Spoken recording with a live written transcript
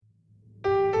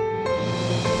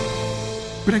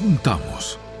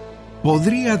Preguntamos,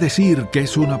 ¿podría decir que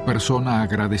es una persona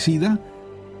agradecida?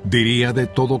 ¿Diría de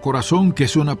todo corazón que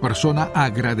es una persona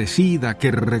agradecida,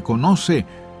 que reconoce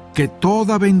que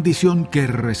toda bendición que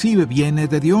recibe viene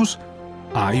de Dios?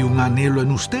 ¿Hay un anhelo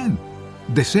en usted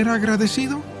de ser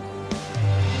agradecido?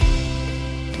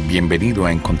 Bienvenido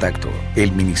a En Contacto,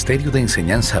 el Ministerio de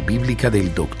Enseñanza Bíblica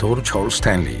del Dr. Charles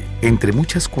Stanley. Entre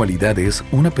muchas cualidades,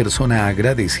 una persona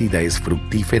agradecida es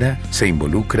fructífera, se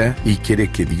involucra y quiere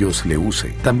que Dios le use.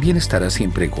 También estará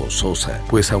siempre gozosa,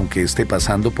 pues aunque esté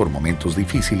pasando por momentos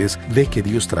difíciles, ve que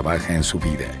Dios trabaja en su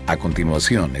vida. A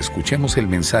continuación, escuchemos el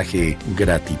mensaje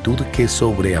Gratitud que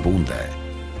sobreabunda.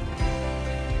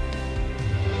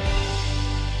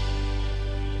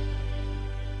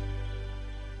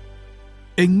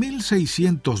 En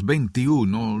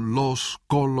 1621, los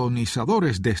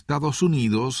colonizadores de Estados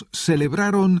Unidos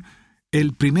celebraron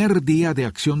el primer día de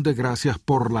acción de gracias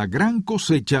por la gran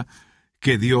cosecha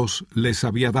que Dios les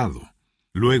había dado.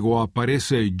 Luego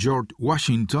aparece George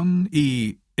Washington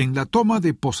y, en la toma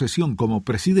de posesión como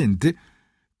presidente,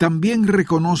 también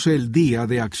reconoce el Día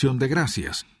de Acción de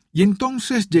Gracias. Y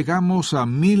entonces llegamos a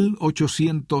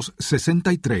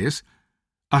 1863,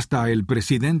 hasta el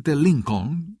presidente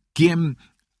Lincoln, quien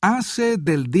hace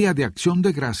del Día de Acción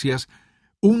de Gracias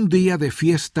un día de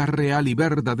fiesta real y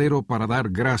verdadero para dar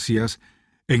gracias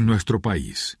en nuestro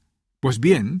país. Pues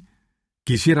bien,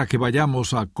 quisiera que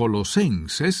vayamos a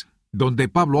Colosenses, donde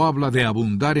Pablo habla de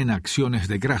abundar en acciones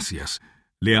de gracias.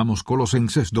 Leamos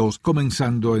Colosenses 2,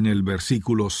 comenzando en el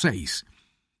versículo 6.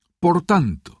 Por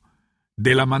tanto,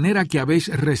 de la manera que habéis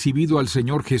recibido al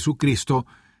Señor Jesucristo,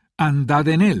 andad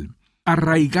en Él,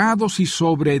 arraigados y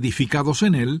sobreedificados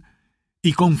en Él,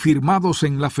 y confirmados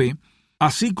en la fe,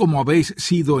 así como habéis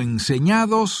sido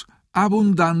enseñados,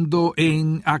 abundando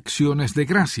en acciones de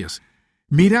gracias.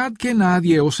 Mirad que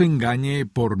nadie os engañe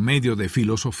por medio de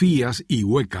filosofías y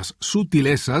huecas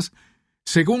sutilezas,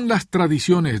 según las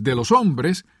tradiciones de los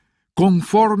hombres,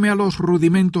 conforme a los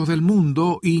rudimentos del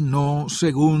mundo y no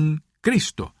según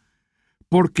Cristo.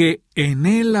 Porque en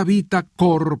Él habita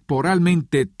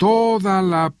corporalmente toda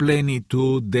la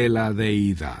plenitud de la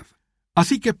deidad.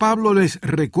 Así que Pablo les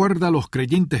recuerda a los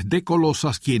creyentes de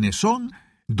Colosas quiénes son,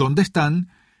 dónde están,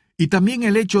 y también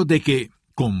el hecho de que,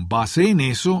 con base en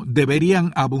eso,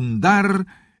 deberían abundar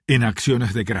en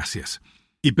acciones de gracias.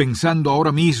 Y pensando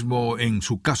ahora mismo en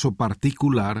su caso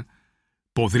particular,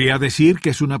 ¿podría decir que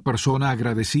es una persona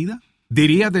agradecida?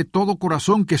 ¿Diría de todo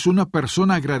corazón que es una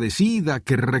persona agradecida,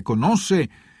 que reconoce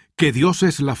que Dios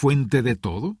es la fuente de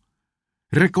todo?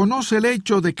 ¿Reconoce el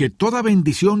hecho de que toda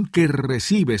bendición que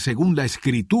recibe según la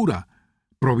Escritura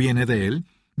proviene de Él?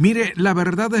 Mire, la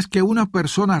verdad es que una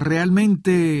persona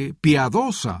realmente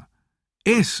piadosa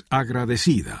es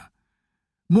agradecida.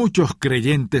 Muchos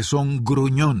creyentes son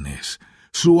gruñones.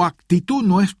 Su actitud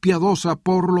no es piadosa,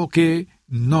 por lo que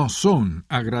no son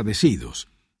agradecidos.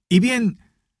 Y bien,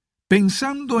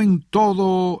 pensando en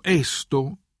todo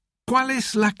esto, ¿cuál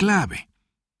es la clave?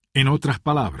 En otras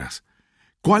palabras,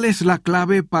 ¿cuál es la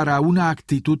clave para una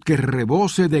actitud que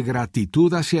rebose de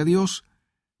gratitud hacia Dios?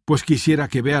 Pues quisiera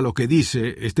que vea lo que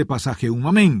dice este pasaje un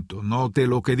momento. Note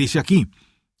lo que dice aquí.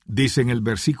 Dice en el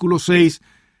versículo 6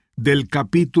 del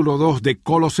capítulo 2 de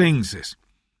Colosenses: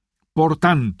 Por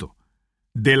tanto,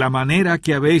 de la manera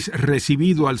que habéis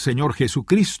recibido al Señor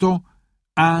Jesucristo,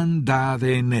 andad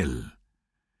en Él.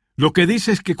 Lo que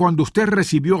dice es que cuando usted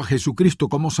recibió a Jesucristo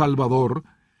como Salvador,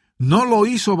 no lo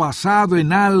hizo basado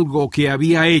en algo que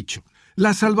había hecho.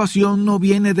 La salvación no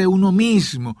viene de uno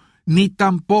mismo, ni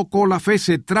tampoco la fe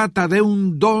se trata de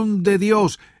un don de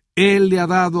Dios. Él le ha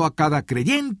dado a cada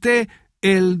creyente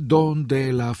el don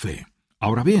de la fe.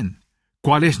 Ahora bien,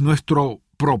 ¿cuál es nuestro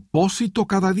propósito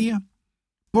cada día?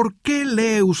 ¿Por qué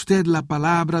lee usted la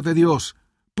palabra de Dios?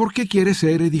 ¿Por qué quiere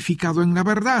ser edificado en la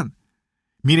verdad?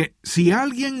 Mire, si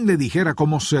alguien le dijera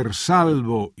cómo ser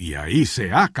salvo y ahí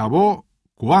se acabó,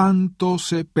 ¿cuánto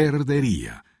se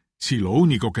perdería si lo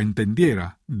único que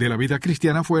entendiera de la vida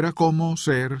cristiana fuera cómo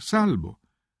ser salvo?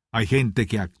 Hay gente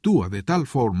que actúa de tal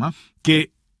forma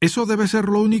que eso debe ser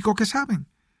lo único que saben.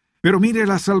 Pero mire,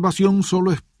 la salvación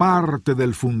solo es parte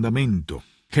del fundamento.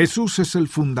 Jesús es el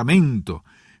fundamento,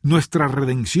 nuestra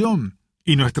redención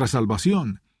y nuestra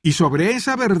salvación. Y sobre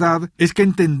esa verdad es que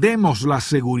entendemos la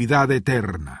seguridad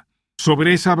eterna.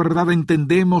 Sobre esa verdad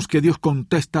entendemos que Dios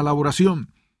contesta la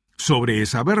oración. Sobre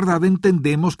esa verdad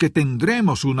entendemos que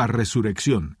tendremos una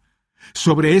resurrección.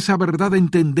 Sobre esa verdad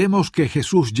entendemos que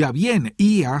Jesús ya viene,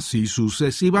 y así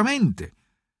sucesivamente.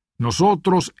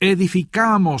 Nosotros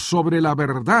edificamos sobre la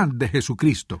verdad de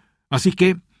Jesucristo. Así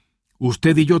que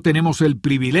usted y yo tenemos el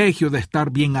privilegio de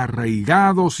estar bien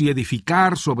arraigados y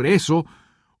edificar sobre eso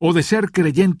o de ser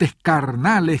creyentes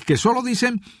carnales que solo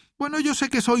dicen, bueno, yo sé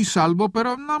que soy salvo,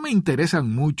 pero no me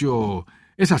interesan mucho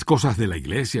esas cosas de la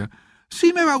iglesia.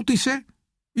 Sí me bauticé,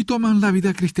 y toman la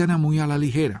vida cristiana muy a la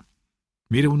ligera.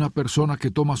 Mire, una persona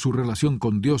que toma su relación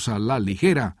con Dios a la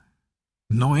ligera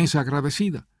no es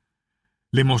agradecida.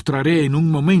 Le mostraré en un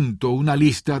momento una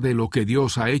lista de lo que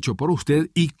Dios ha hecho por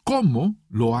usted y cómo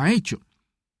lo ha hecho.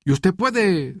 Y usted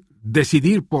puede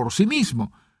decidir por sí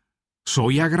mismo,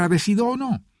 ¿soy agradecido o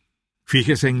no?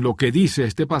 Fíjese en lo que dice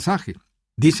este pasaje.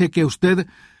 Dice que usted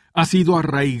ha sido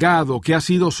arraigado, que ha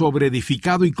sido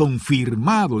sobreedificado y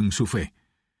confirmado en su fe.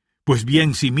 Pues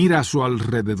bien, si mira a su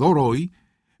alrededor hoy,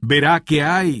 verá que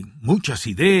hay muchas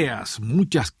ideas,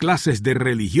 muchas clases de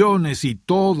religiones y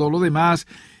todo lo demás,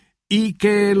 y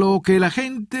que lo que la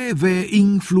gente ve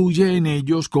influye en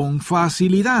ellos con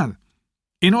facilidad.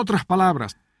 En otras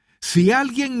palabras, si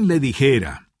alguien le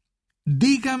dijera,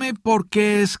 dígame por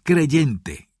qué es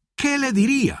creyente, ¿qué le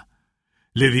diría?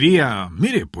 Le diría,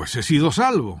 mire, pues he sido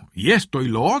salvo, y esto y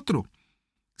lo otro.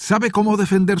 ¿Sabe cómo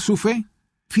defender su fe?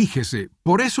 Fíjese,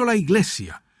 por eso la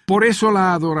iglesia, por eso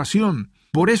la adoración,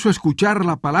 por eso escuchar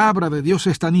la palabra de Dios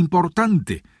es tan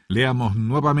importante. Leamos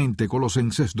nuevamente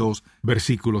Colosenses 2,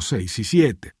 versículos 6 y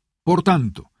 7. Por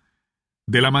tanto,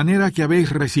 de la manera que habéis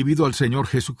recibido al Señor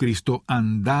Jesucristo,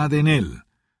 andad en Él,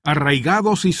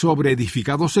 arraigados y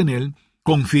sobreedificados en Él,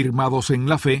 confirmados en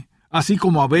la fe, así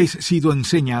como habéis sido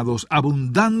enseñados,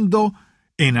 abundando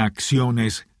en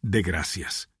acciones de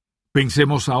gracias.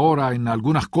 Pensemos ahora en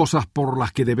algunas cosas por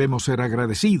las que debemos ser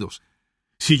agradecidos.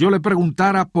 Si yo le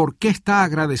preguntara por qué está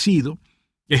agradecido,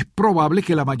 es probable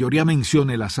que la mayoría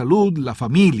mencione la salud, la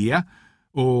familia,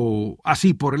 o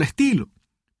así por el estilo.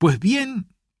 Pues bien,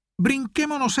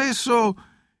 brinquémonos eso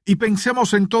y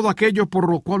pensemos en todo aquello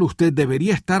por lo cual usted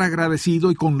debería estar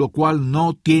agradecido y con lo cual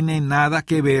no tiene nada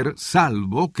que ver,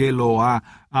 salvo que lo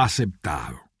ha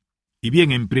aceptado. Y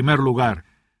bien, en primer lugar,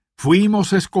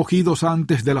 fuimos escogidos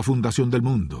antes de la fundación del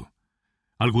mundo.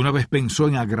 ¿Alguna vez pensó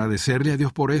en agradecerle a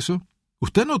Dios por eso?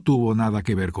 Usted no tuvo nada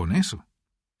que ver con eso.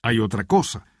 Hay otra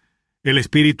cosa. El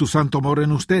Espíritu Santo mora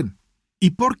en usted.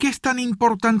 ¿Y por qué es tan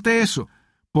importante eso?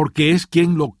 Porque es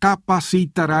quien lo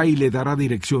capacitará y le dará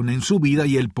dirección en su vida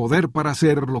y el poder para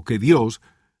hacer lo que Dios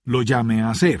lo llame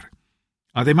a hacer.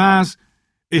 Además,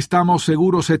 estamos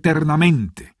seguros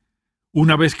eternamente.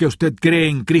 Una vez que usted cree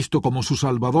en Cristo como su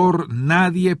Salvador,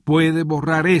 nadie puede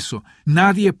borrar eso.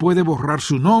 Nadie puede borrar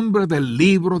su nombre del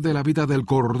libro de la vida del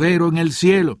Cordero en el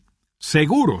cielo.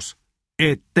 Seguros,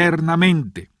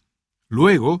 eternamente.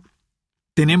 Luego,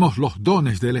 tenemos los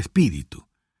dones del Espíritu.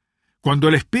 Cuando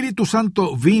el Espíritu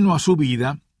Santo vino a su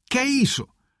vida, ¿qué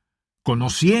hizo?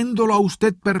 Conociéndolo a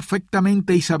usted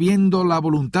perfectamente y sabiendo la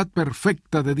voluntad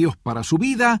perfecta de Dios para su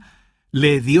vida,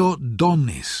 le dio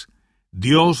dones.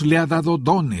 Dios le ha dado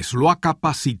dones, lo ha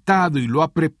capacitado y lo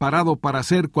ha preparado para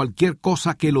hacer cualquier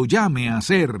cosa que lo llame a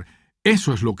hacer.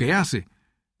 Eso es lo que hace.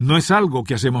 No es algo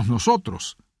que hacemos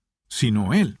nosotros,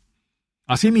 sino Él.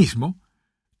 Asimismo,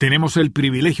 tenemos el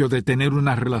privilegio de tener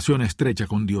una relación estrecha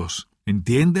con Dios.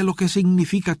 ¿Entiende lo que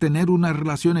significa tener una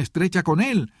relación estrecha con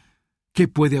Él? Que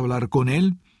puede hablar con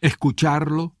Él,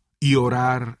 escucharlo y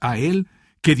orar a Él,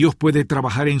 que Dios puede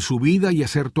trabajar en su vida y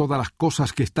hacer todas las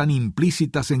cosas que están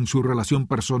implícitas en su relación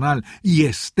personal y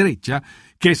estrecha,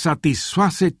 que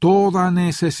satisface toda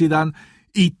necesidad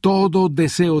y todo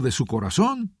deseo de su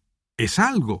corazón. Es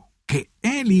algo que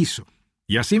Él hizo.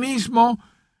 Y asimismo,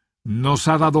 nos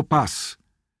ha dado paz.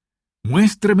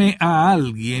 Muéstreme a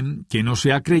alguien que no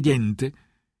sea creyente,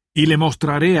 y le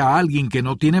mostraré a alguien que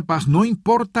no tiene paz, no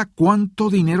importa cuánto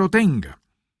dinero tenga.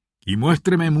 Y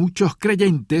muéstreme muchos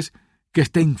creyentes que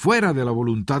estén fuera de la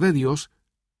voluntad de Dios,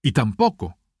 y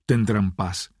tampoco tendrán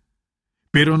paz.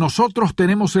 Pero nosotros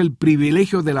tenemos el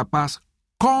privilegio de la paz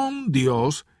con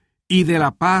Dios y de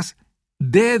la paz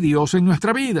de Dios en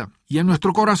nuestra vida y en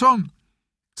nuestro corazón.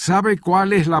 ¿Sabe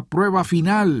cuál es la prueba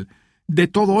final de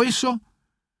todo eso?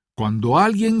 Cuando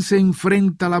alguien se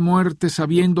enfrenta a la muerte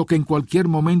sabiendo que en cualquier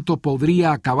momento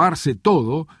podría acabarse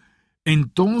todo,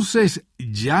 entonces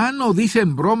ya no dice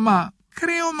en broma,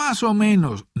 creo más o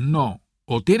menos. No,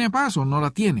 o tiene paz o no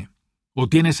la tiene. O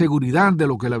tiene seguridad de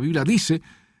lo que la Biblia dice,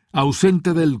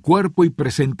 ausente del cuerpo y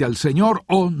presente al Señor,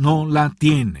 o no la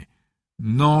tiene.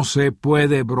 No se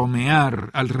puede bromear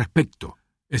al respecto.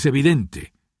 Es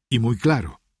evidente y muy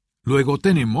claro. Luego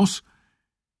tenemos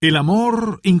el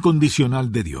amor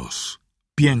incondicional de Dios.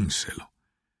 Piénselo.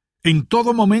 En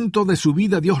todo momento de su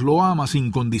vida Dios lo ama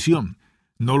sin condición.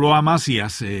 No lo ama si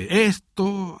hace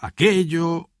esto,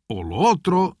 aquello o lo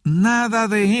otro. Nada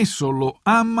de eso. Lo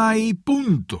ama y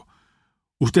punto.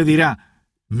 Usted dirá,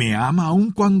 ¿me ama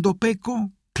aun cuando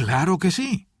peco? Claro que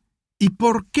sí. ¿Y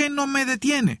por qué no me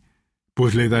detiene?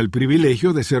 Pues le da el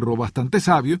privilegio de ser lo bastante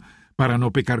sabio para no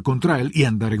pecar contra él y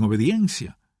andar en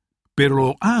obediencia. Pero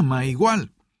lo ama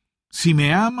igual. Si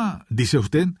me ama, dice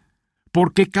usted,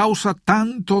 ¿por qué causa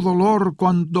tanto dolor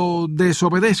cuando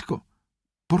desobedezco?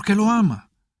 Porque lo ama.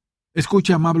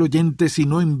 Escuche, amable oyente, si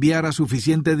no enviara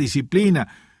suficiente disciplina,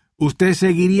 usted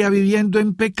seguiría viviendo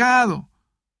en pecado.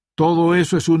 Todo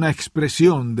eso es una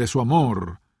expresión de su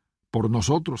amor por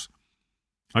nosotros.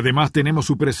 Además, tenemos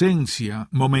su presencia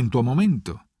momento a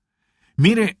momento.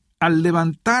 Mire, al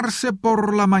levantarse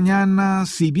por la mañana,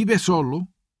 si vive solo,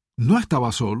 no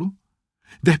estaba solo,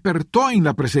 despertó en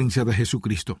la presencia de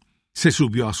Jesucristo, se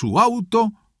subió a su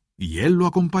auto y él lo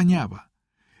acompañaba.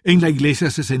 En la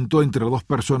iglesia se sentó entre dos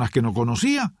personas que no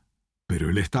conocía, pero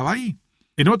él estaba ahí.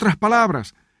 En otras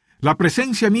palabras, la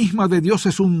presencia misma de Dios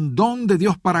es un don de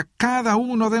Dios para cada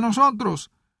uno de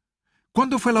nosotros.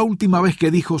 ¿Cuándo fue la última vez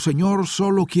que dijo, Señor,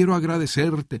 solo quiero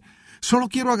agradecerte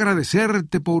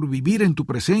por vivir en tu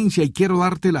presencia y quiero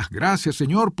darte las gracias,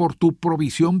 Señor, por tu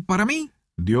provisión para mí?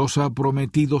 Dios ha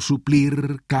prometido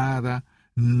suplir cada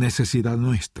necesidad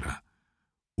nuestra.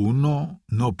 Uno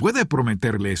no puede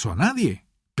prometerle eso a nadie,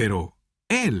 pero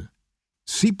Él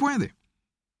sí puede.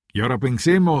 Y ahora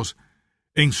pensemos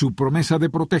en su promesa de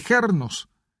protegernos.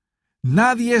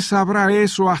 Nadie sabrá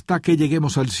eso hasta que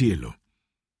lleguemos al cielo.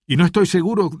 Y no estoy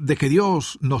seguro de que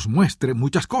Dios nos muestre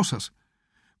muchas cosas.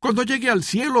 Cuando llegue al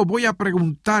cielo voy a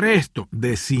preguntar esto,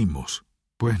 decimos.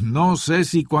 Pues no sé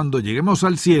si cuando lleguemos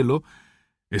al cielo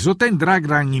eso tendrá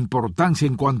gran importancia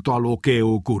en cuanto a lo que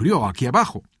ocurrió aquí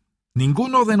abajo.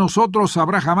 Ninguno de nosotros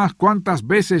sabrá jamás cuántas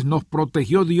veces nos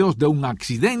protegió Dios de un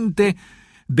accidente,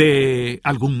 de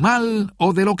algún mal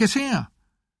o de lo que sea.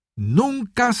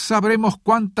 Nunca sabremos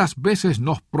cuántas veces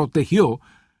nos protegió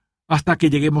hasta que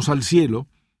lleguemos al cielo,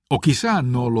 o quizá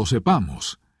no lo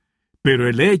sepamos. Pero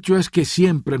el hecho es que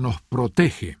siempre nos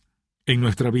protege en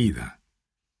nuestra vida.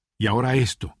 Y ahora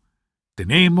esto.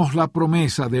 Tenemos la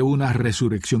promesa de una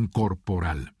resurrección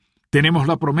corporal. Tenemos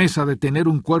la promesa de tener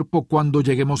un cuerpo cuando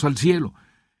lleguemos al cielo.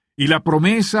 Y la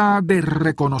promesa de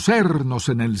reconocernos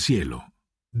en el cielo.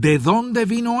 ¿De dónde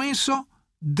vino eso?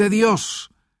 De Dios.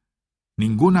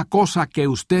 Ninguna cosa que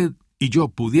usted y yo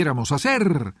pudiéramos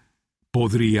hacer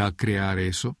podría crear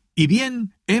eso. Y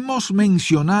bien, hemos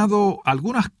mencionado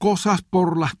algunas cosas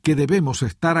por las que debemos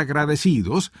estar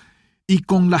agradecidos y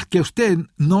con las que usted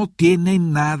no tiene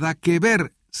nada que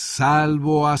ver,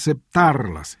 salvo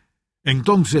aceptarlas.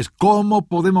 Entonces, ¿cómo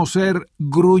podemos ser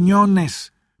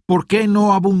gruñones? ¿Por qué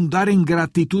no abundar en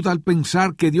gratitud al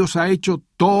pensar que Dios ha hecho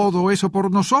todo eso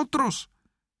por nosotros?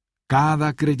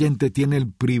 Cada creyente tiene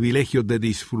el privilegio de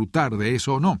disfrutar de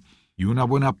eso o no. Y una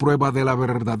buena prueba de la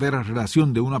verdadera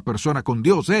relación de una persona con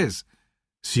Dios es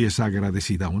si es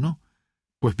agradecida o no.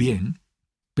 Pues bien,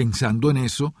 pensando en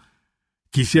eso,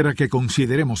 quisiera que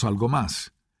consideremos algo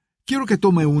más. Quiero que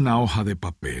tome una hoja de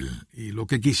papel, y lo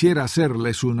que quisiera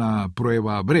hacerle es una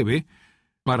prueba breve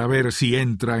para ver si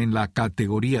entra en la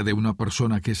categoría de una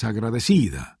persona que es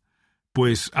agradecida.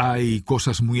 Pues hay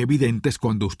cosas muy evidentes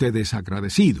cuando usted es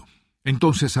agradecido.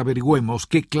 Entonces averigüemos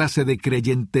qué clase de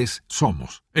creyentes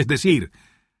somos. Es decir,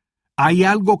 ¿hay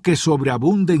algo que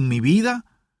sobreabunde en mi vida?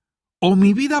 ¿O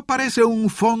mi vida parece un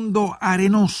fondo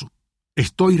arenoso?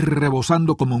 ¿Estoy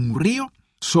rebosando como un río?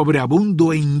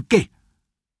 ¿Sobreabundo en qué?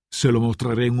 Se lo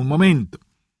mostraré en un momento.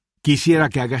 Quisiera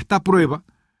que haga esta prueba,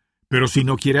 pero si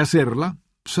no quiere hacerla,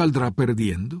 saldrá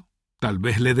perdiendo. Tal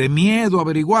vez le dé miedo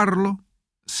averiguarlo.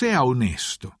 Sea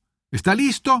honesto. ¿Está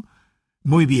listo?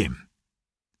 Muy bien.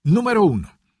 Número 1.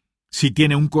 Si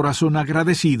tiene un corazón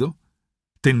agradecido,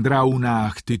 tendrá una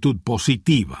actitud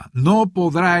positiva. No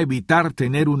podrá evitar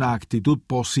tener una actitud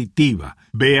positiva.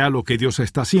 Vea lo que Dios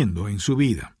está haciendo en su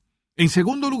vida. En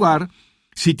segundo lugar,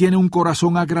 si tiene un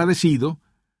corazón agradecido,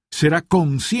 será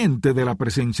consciente de la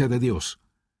presencia de Dios.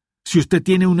 Si usted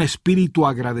tiene un espíritu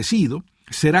agradecido,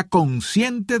 será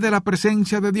consciente de la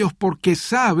presencia de Dios porque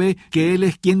sabe que Él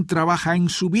es quien trabaja en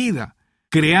su vida,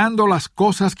 creando las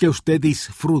cosas que usted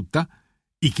disfruta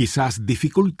y quizás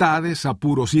dificultades,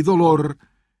 apuros y dolor,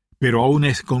 pero aún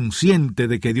es consciente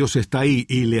de que Dios está ahí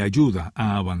y le ayuda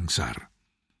a avanzar.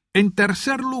 En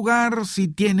tercer lugar, si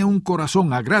tiene un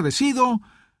corazón agradecido,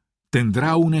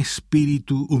 tendrá un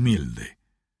espíritu humilde.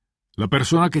 La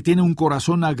persona que tiene un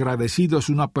corazón agradecido es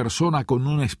una persona con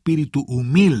un espíritu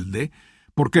humilde,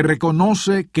 porque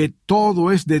reconoce que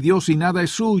todo es de Dios y nada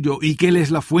es suyo, y que Él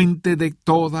es la fuente de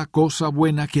toda cosa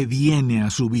buena que viene a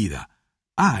su vida.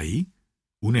 Hay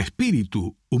un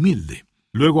espíritu humilde.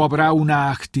 Luego habrá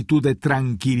una actitud de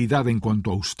tranquilidad en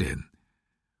cuanto a usted.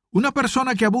 Una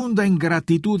persona que abunda en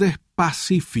gratitud es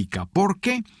pacífica. ¿Por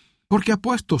qué? porque ha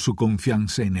puesto su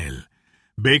confianza en Él.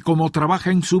 Ve cómo trabaja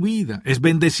en su vida, es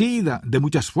bendecida de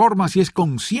muchas formas y es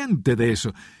consciente de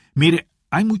eso. Mire,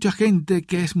 hay mucha gente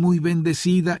que es muy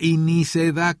bendecida y ni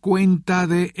se da cuenta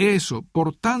de eso,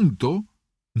 por tanto,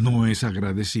 no es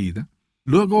agradecida.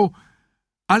 Luego,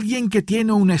 alguien que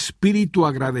tiene un espíritu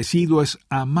agradecido es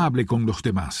amable con los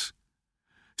demás.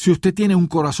 Si usted tiene un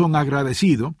corazón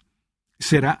agradecido,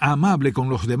 será amable con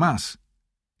los demás.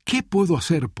 ¿Qué puedo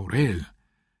hacer por él?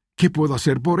 ¿Qué puedo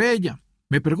hacer por ella?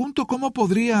 Me pregunto cómo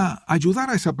podría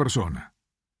ayudar a esa persona.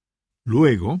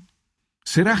 Luego,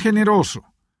 será generoso,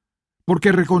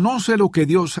 porque reconoce lo que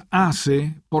Dios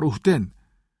hace por usted.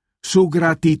 Su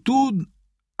gratitud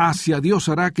hacia Dios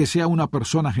hará que sea una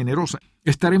persona generosa.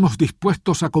 Estaremos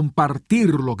dispuestos a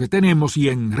compartir lo que tenemos y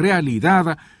en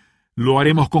realidad lo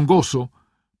haremos con gozo,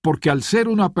 porque al ser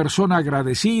una persona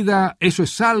agradecida, eso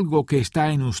es algo que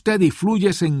está en usted y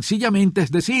fluye sencillamente, es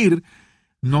decir,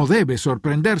 no debe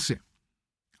sorprenderse.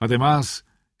 Además,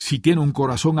 si tiene un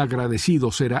corazón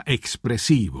agradecido, será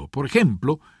expresivo. Por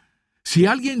ejemplo, si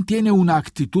alguien tiene una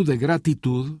actitud de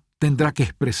gratitud, tendrá que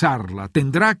expresarla,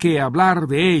 tendrá que hablar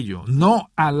de ello,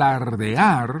 no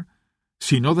alardear,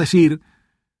 sino decir,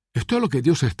 esto es lo que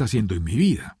Dios está haciendo en mi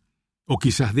vida. O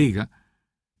quizás diga,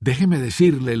 déjeme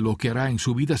decirle lo que hará en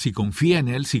su vida si confía en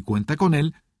Él, si cuenta con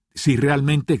Él, si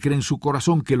realmente cree en su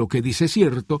corazón que lo que dice es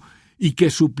cierto y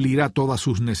que suplirá todas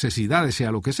sus necesidades,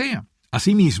 sea lo que sea.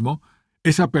 Asimismo,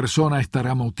 esa persona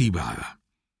estará motivada.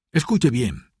 Escuche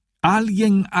bien,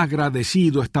 alguien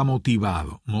agradecido está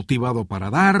motivado para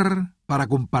dar, para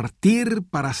compartir,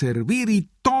 para servir y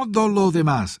todo lo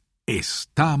demás.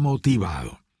 Está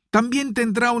motivado. También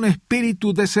tendrá un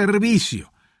espíritu de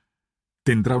servicio.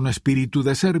 Tendrá un espíritu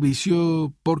de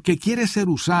servicio porque quiere ser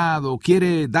usado,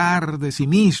 quiere dar de sí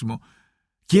mismo,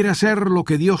 quiere hacer lo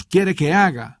que Dios quiere que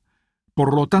haga.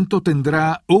 Por lo tanto,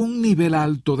 tendrá un nivel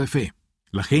alto de fe.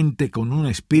 La gente con un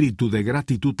espíritu de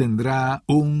gratitud tendrá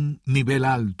un nivel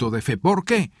alto de fe. ¿Por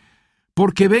qué?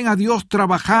 Porque ven a Dios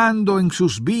trabajando en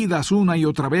sus vidas una y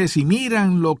otra vez y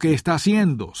miran lo que está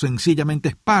haciendo. Sencillamente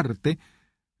es parte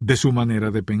de su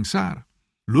manera de pensar.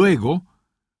 Luego,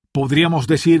 podríamos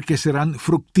decir que serán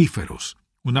fructíferos.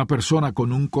 Una persona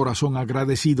con un corazón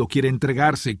agradecido quiere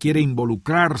entregarse, quiere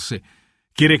involucrarse,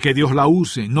 quiere que Dios la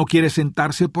use, no quiere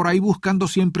sentarse por ahí buscando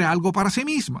siempre algo para sí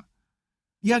misma.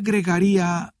 Y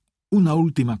agregaría una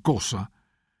última cosa,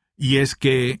 y es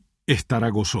que estará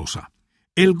gozosa.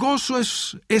 El gozo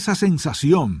es esa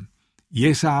sensación y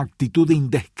esa actitud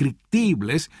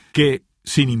indescriptibles que,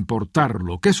 sin importar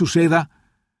lo que suceda,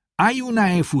 hay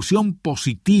una efusión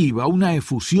positiva, una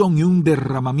efusión y un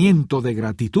derramamiento de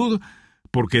gratitud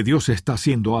porque Dios está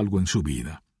haciendo algo en su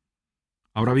vida.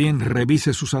 Ahora bien,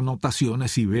 revise sus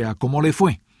anotaciones y vea cómo le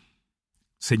fue.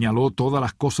 ¿Señaló todas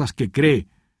las cosas que cree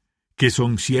que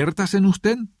son ciertas en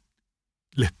usted?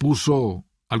 ¿Les puso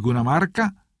alguna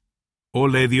marca? ¿O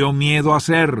le dio miedo a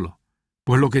hacerlo?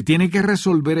 Pues lo que tiene que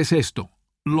resolver es esto.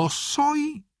 ¿Lo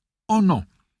soy o no?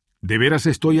 ¿De veras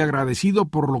estoy agradecido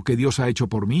por lo que Dios ha hecho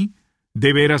por mí?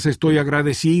 ¿De veras estoy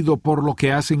agradecido por lo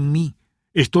que hace en mí?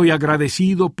 ¿Estoy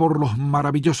agradecido por los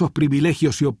maravillosos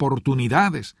privilegios y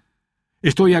oportunidades?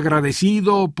 ¿Estoy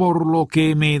agradecido por lo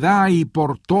que me da y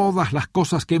por todas las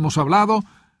cosas que hemos hablado?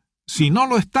 Si no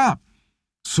lo está,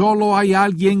 solo hay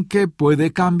alguien que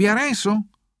puede cambiar eso.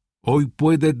 Hoy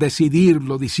puede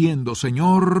decidirlo diciendo,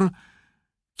 Señor,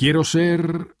 quiero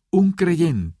ser un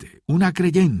creyente, una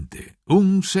creyente,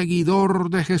 un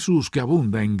seguidor de Jesús que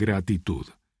abunda en gratitud.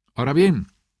 Ahora bien,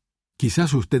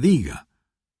 quizás usted diga,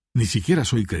 ni siquiera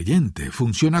soy creyente,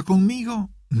 ¿funciona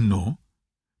conmigo? No,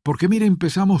 porque mire,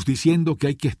 empezamos diciendo que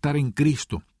hay que estar en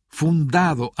Cristo,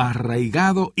 fundado,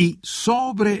 arraigado y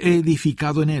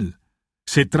sobreedificado en Él.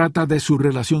 Se trata de su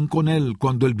relación con Él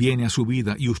cuando Él viene a su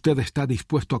vida y usted está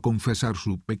dispuesto a confesar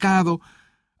su pecado,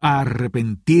 a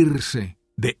arrepentirse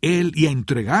de Él y a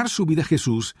entregar su vida a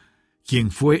Jesús,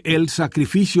 quien fue el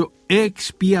sacrificio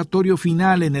expiatorio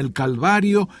final en el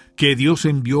Calvario que Dios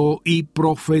envió y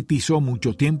profetizó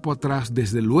mucho tiempo atrás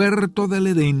desde el huerto del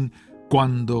Edén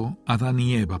cuando Adán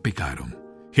y Eva pecaron.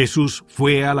 Jesús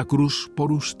fue a la cruz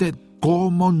por usted.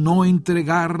 ¿Cómo no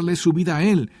entregarle su vida a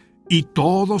Él y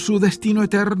todo su destino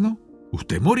eterno?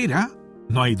 Usted morirá,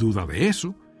 no hay duda de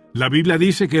eso. La Biblia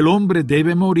dice que el hombre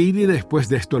debe morir y después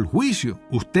de esto el juicio.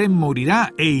 Usted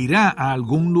morirá e irá a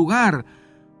algún lugar.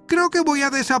 Creo que voy a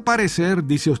desaparecer,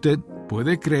 dice usted.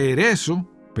 Puede creer eso,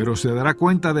 pero se dará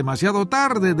cuenta demasiado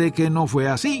tarde de que no fue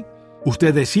así.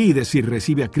 Usted decide si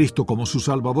recibe a Cristo como su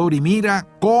Salvador y mira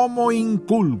cómo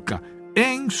inculca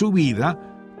en su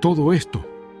vida todo esto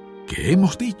que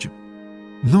hemos dicho.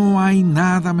 No hay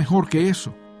nada mejor que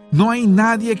eso. No hay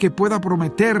nadie que pueda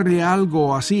prometerle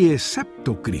algo así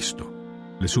excepto Cristo.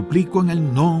 Le suplico en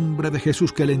el nombre de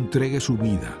Jesús que le entregue su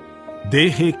vida.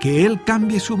 Deje que Él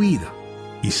cambie su vida.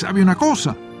 Y ¿sabe una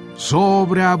cosa?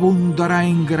 Sobreabundará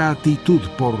en gratitud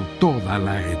por toda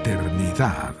la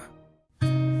eternidad.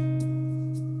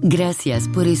 Gracias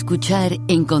por escuchar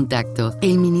En Contacto,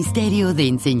 el Ministerio de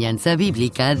Enseñanza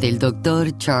Bíblica del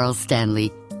Dr. Charles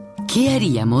Stanley. ¿Qué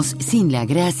haríamos sin la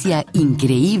gracia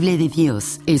increíble de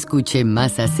Dios? Escuche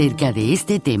más acerca de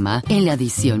este tema en la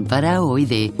edición para hoy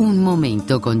de Un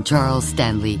Momento con Charles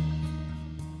Stanley.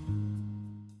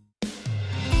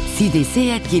 Si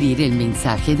desea adquirir el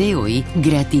mensaje de hoy,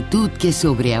 Gratitud que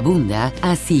sobreabunda,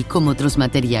 así como otros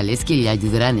materiales que le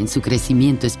ayudarán en su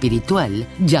crecimiento espiritual,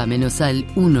 llámenos al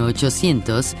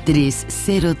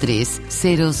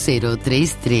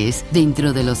 1-800-303-0033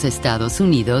 dentro de los Estados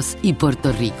Unidos y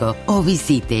Puerto Rico o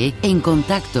visite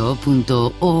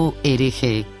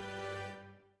encontacto.org.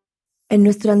 En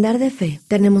nuestro andar de fe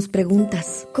tenemos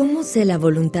preguntas. ¿Cómo sé la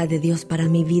voluntad de Dios para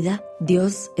mi vida?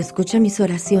 ¿Dios escucha mis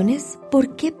oraciones?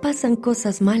 ¿Por qué pasan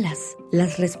cosas malas?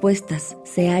 Las respuestas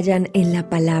se hallan en la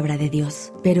palabra de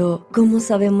Dios. Pero, ¿cómo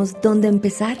sabemos dónde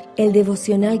empezar? El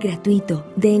devocional gratuito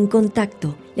de En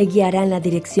Contacto le guiará en la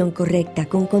dirección correcta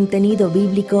con contenido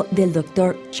bíblico del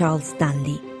Dr. Charles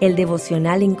Stanley. El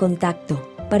devocional En Contacto.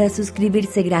 Para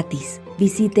suscribirse gratis,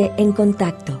 visite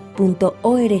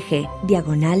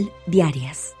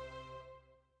encontacto.org/diarias.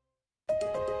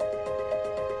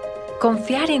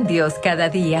 Confiar en Dios cada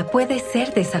día puede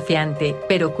ser desafiante,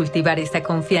 pero cultivar esta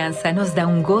confianza nos da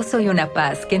un gozo y una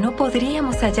paz que no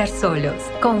podríamos hallar solos.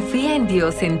 Confía en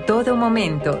Dios en todo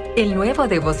momento. El nuevo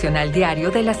devocional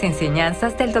diario de las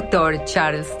enseñanzas del Dr.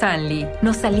 Charles Stanley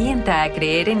nos alienta a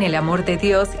creer en el amor de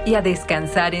Dios y a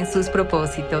descansar en sus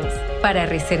propósitos. Para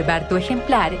reservar tu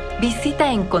ejemplar,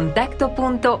 visita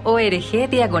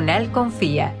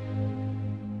encontacto.org/confía.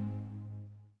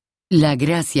 La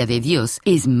gracia de Dios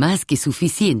es más que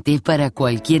suficiente para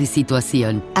cualquier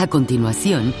situación. A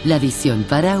continuación, la edición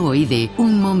para hoy de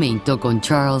Un Momento con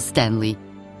Charles Stanley.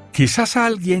 Quizás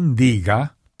alguien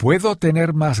diga, ¿puedo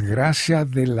tener más gracia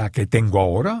de la que tengo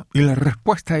ahora? Y la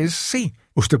respuesta es sí.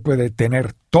 Usted puede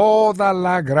tener toda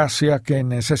la gracia que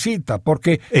necesita,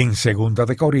 porque en 2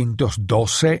 de Corintios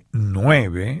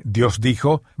 12:9, Dios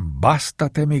dijo,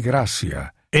 «Bástate mi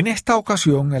gracia». En esta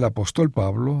ocasión, el apóstol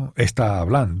Pablo está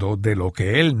hablando de lo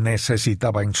que él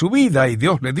necesitaba en su vida y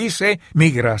Dios le dice,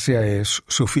 mi gracia es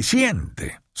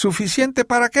suficiente. ¿Suficiente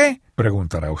para qué?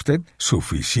 Preguntará usted.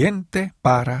 Suficiente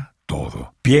para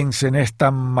todo. Piense en esta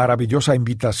maravillosa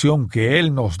invitación que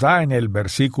Él nos da en el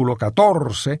versículo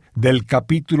 14 del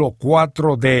capítulo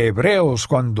 4 de Hebreos,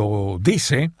 cuando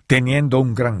dice, teniendo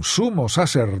un gran sumo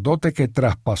sacerdote que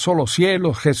traspasó los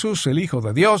cielos, Jesús el Hijo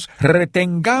de Dios,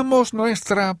 retengamos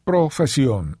nuestra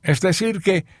profesión. Es decir,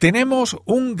 que tenemos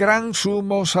un gran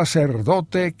sumo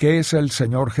sacerdote que es el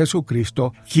Señor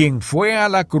Jesucristo, quien fue a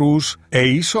la cruz e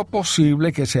hizo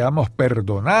posible que seamos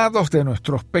perdonados de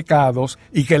nuestros pecados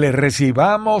y que le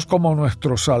recibamos como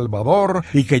nuestro Salvador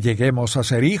y que lleguemos a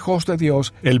ser hijos de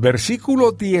Dios. El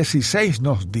versículo 16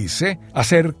 nos dice,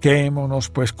 acerquémonos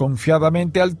pues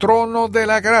confiadamente al trono de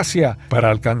la gracia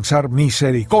para alcanzar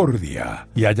misericordia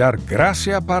y hallar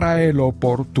gracia para el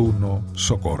oportuno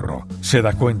socorro. ¿Se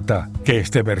da cuenta que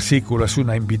este versículo es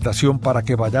una invitación para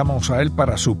que vayamos a Él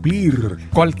para suplir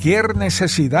cualquier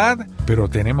necesidad? Pero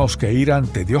tenemos que ir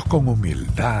ante Dios con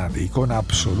humildad y con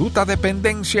absoluta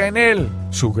dependencia en Él.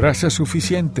 Su gracia es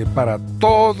suficiente para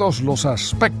todos los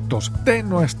aspectos de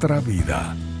nuestra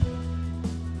vida.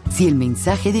 Si el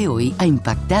mensaje de hoy ha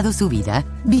impactado su vida,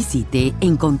 visite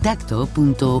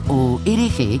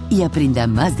encontacto.org y aprenda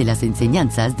más de las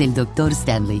enseñanzas del Dr.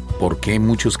 Stanley. ¿Por qué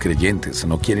muchos creyentes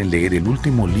no quieren leer el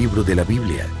último libro de la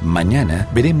Biblia? Mañana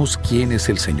veremos quién es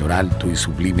el Señor alto y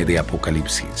sublime de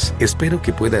Apocalipsis. Espero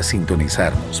que pueda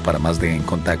sintonizarnos para más de En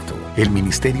Contacto, el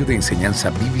Ministerio de Enseñanza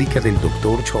Bíblica del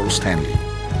Dr. Charles Stanley.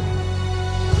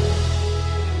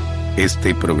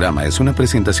 Este programa es una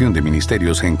presentación de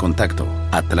Ministerios En Contacto,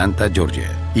 Atlanta,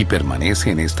 Georgia, y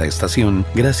permanece en esta estación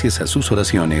gracias a sus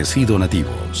oraciones y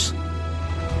donativos.